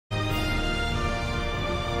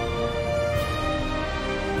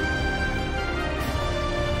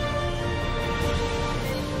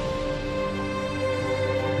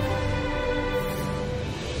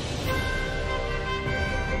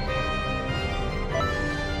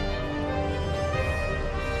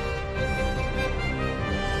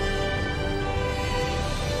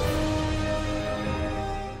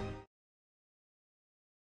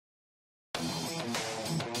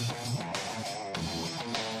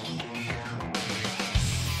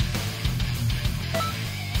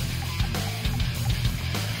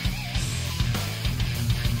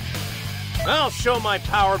I'll show my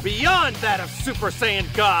power beyond that of Super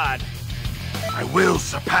Saiyan God! I will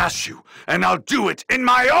surpass you, and I'll do it in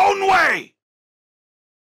my own way!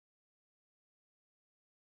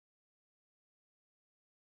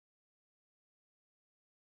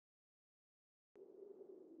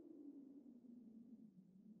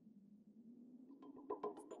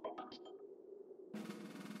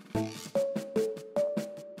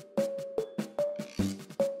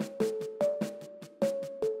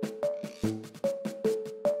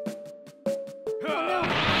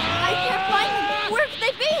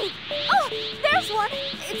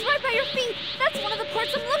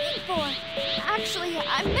 Actually,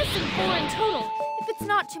 I'm missing 4 in total. If it's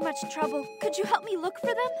not too much trouble, could you help me look for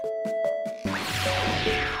them?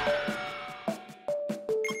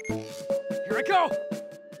 Here I go!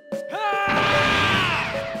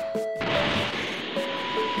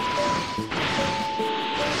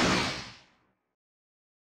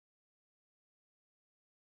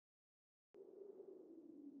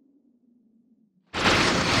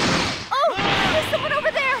 Oh! There's someone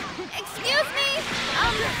over there! Excuse me!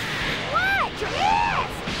 What? Yes!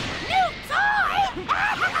 New toy!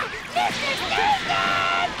 Mr.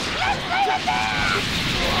 Satan! Let's play with this!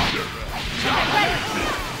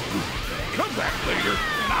 Come back later,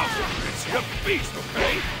 and I'll convince you a beast,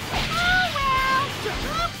 okay? Oh, well!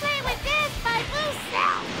 We'll play with this by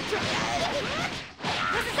myself!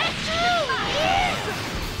 Is that true?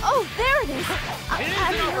 Oh, there it is! I'm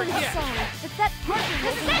really sorry, but that partner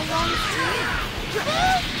holding belongs to me. Who's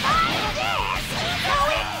buying this?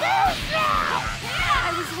 Going loose now!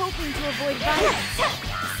 I was hoping to avoid violence.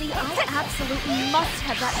 See, I absolutely must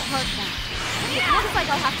have that part back. It looks like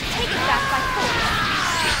I'll have to take it back by force.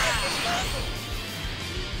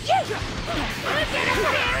 You're gonna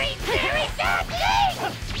very, very bad thing!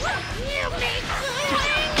 You make me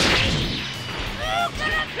angry! I'm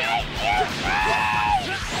gonna make you cry!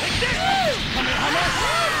 I'm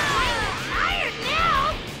tired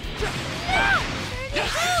now! No! You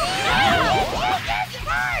just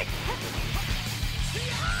hurt!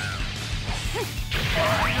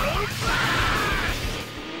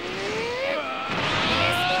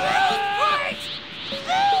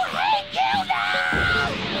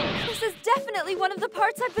 This is definitely one of the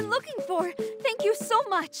parts I've been looking for. Thank you so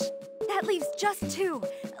much. That leaves just 2.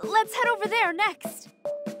 Let's head over there next.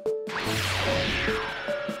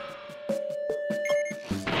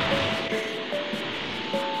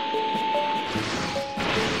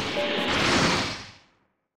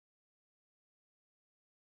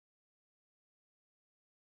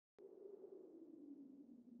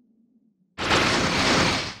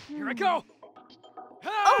 Here I go!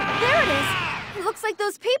 Oh, there it is! It looks like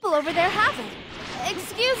those people over there have it.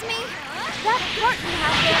 Excuse me, that part you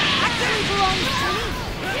have there actually belongs to me.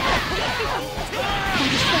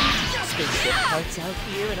 Spaceship parts out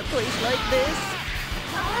here in a place like this?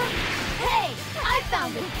 Hey, I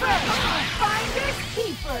found it first! Finders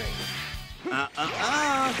keepers!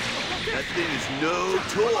 That thing is no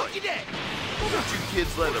toy. Why don't you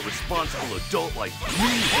kids let a responsible adult like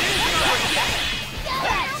me?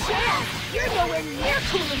 That chance! You're nowhere near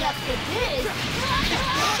cool enough for this!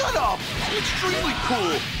 Shut up! I'm extremely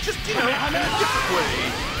cool. Just, in a different way.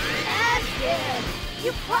 That's good!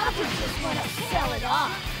 You probably just want to sell it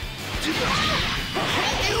off!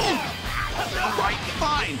 All right,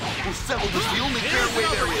 fine. We'll settle this the only fair way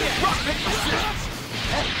there is. Rock, paper, scissors.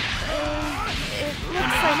 It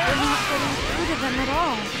looks like we're not getting through to them at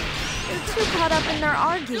all. They're too caught up in their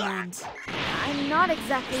argument. I'm not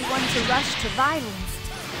exactly one to rush to violence,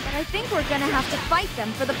 but I think we're gonna have to fight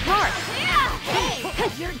them for the park. Hey,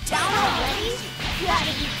 you're down already?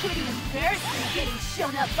 Gotta be pretty embarrassing getting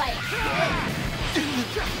shown up by a kid. You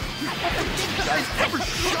guys ever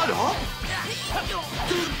shut up?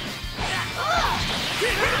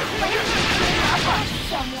 Up on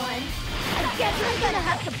someone. I guess I'm gonna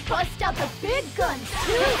have to bust out the big guns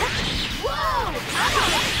too. Whoa! I'm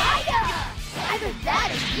on fire! Either that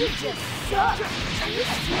or you just suck. Are you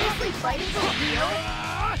seriously fighting for real?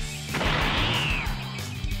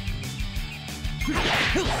 You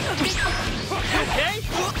okay?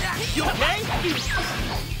 You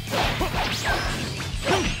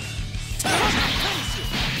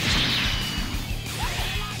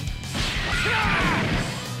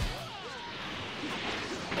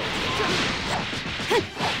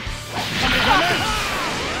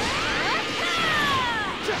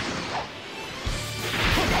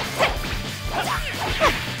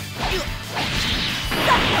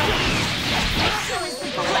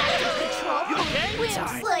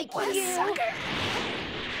Wimps like you.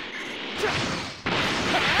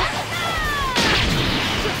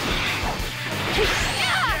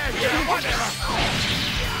 Great!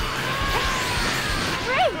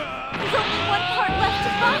 There's only one part left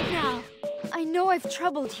to find now. I know I've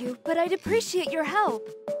troubled you, but I'd appreciate your help.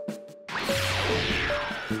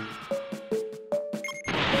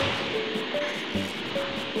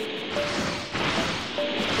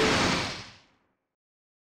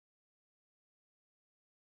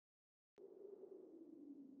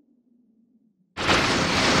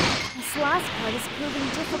 This last part is proving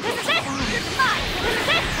difficult. This is it! This is mine! This is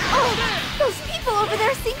it! Oh, those people over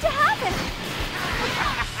there seem to have it!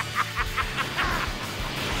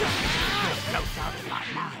 No doubt in my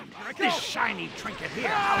mind. This shiny trinket here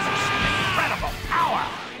houses some incredible power.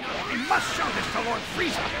 We must show this to Lord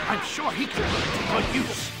Frieza. I'm sure he can put it to good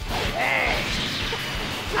use. Hey!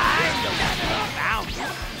 I'm the one who found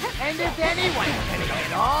it. And if anyone can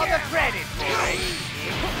get all the credit for it,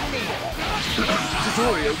 it's me.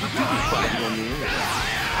 Tutorial, you didn't find it on the air.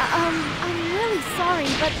 I'm really sorry,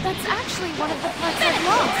 but that's actually one of the parts I've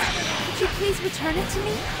lost. Could you please return it to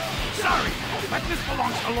me? Sorry, but this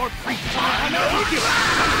belongs to Lord Frieza. I know he'll give it.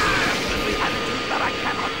 Definitely attitude that I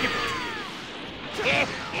cannot give it to you.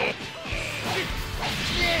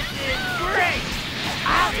 This is great!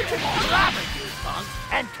 I'll just clobber you, punks,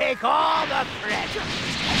 and take all the credit.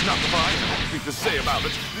 Not if I have anything to say about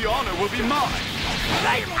it. The honor will be mine.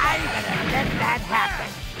 Like I'm gonna let that happen.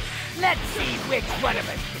 Let's see which one of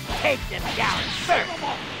us can take them down first.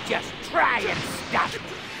 Just try and stop it.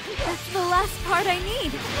 That's the last part I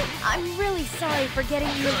need. I'm really sorry for getting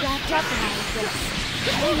you wrapped up in all of this.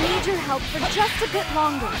 I need your help for just a bit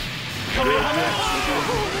longer.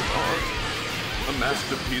 A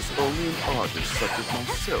masterpiece only an artist such as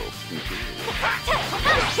myself can create.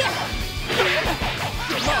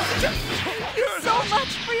 Thank you so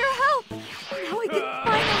much for your help. Now I can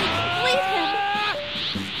finally complete him.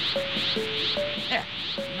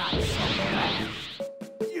 Not so bad.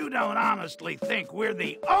 You don't honestly think we're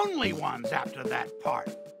the only ones after that part,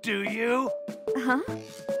 do you? Huh?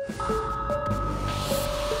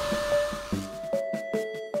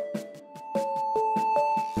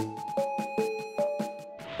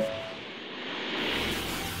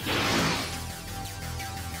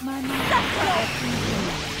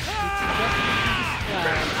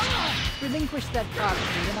 Relinquish that part to me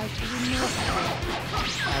and I shall remove it.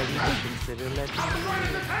 I will consider letting you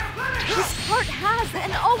live. This part has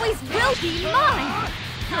and always will be mine!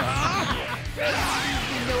 There will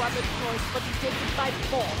be no other choice but to take it by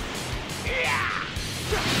force.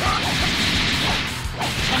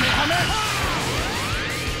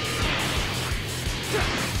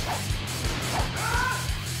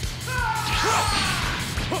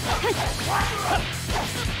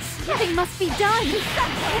 Something must be done. This is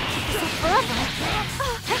forever.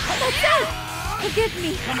 That's it! Forgive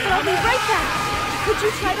me, but I'll be right back. Could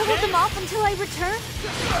you try to hold them off until I return?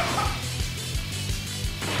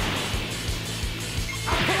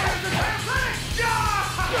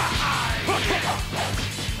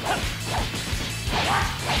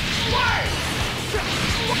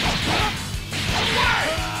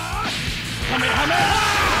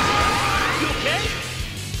 You okay?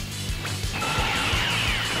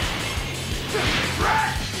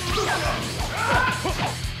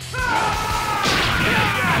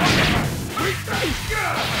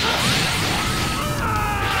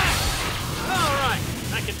 All right,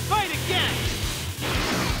 I can fight again.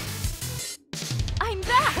 I'm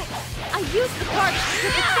back! I used the card to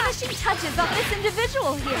put the finishing touches on this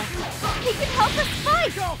individual here. He can help us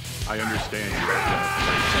fight! I understand you are dead.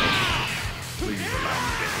 Please allow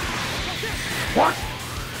me. What?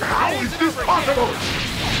 How is this possible?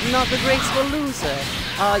 Not a graceful loser,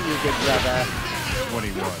 are you, big brother?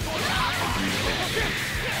 21.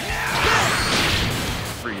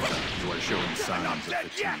 Frieza, you are showing signs of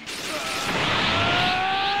fatigue.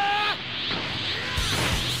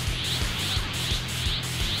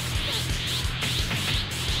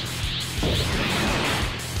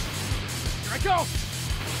 Here I go!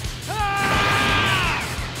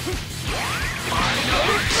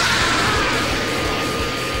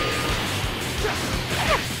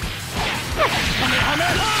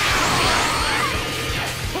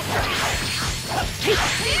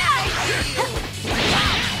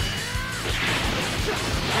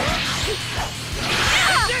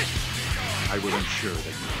 I will ensure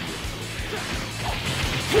that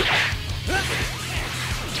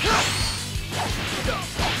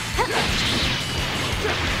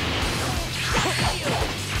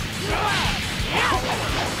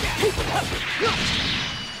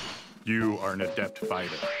you are an adept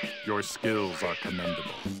fighter. Your skills are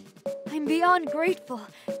commendable. I'm beyond grateful.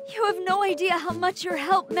 You have no idea how much your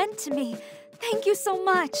help meant to me. Thank you so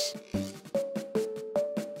much.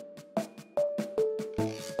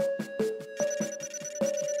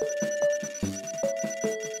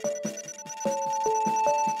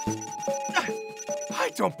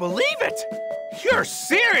 don't believe it! You're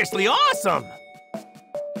seriously awesome!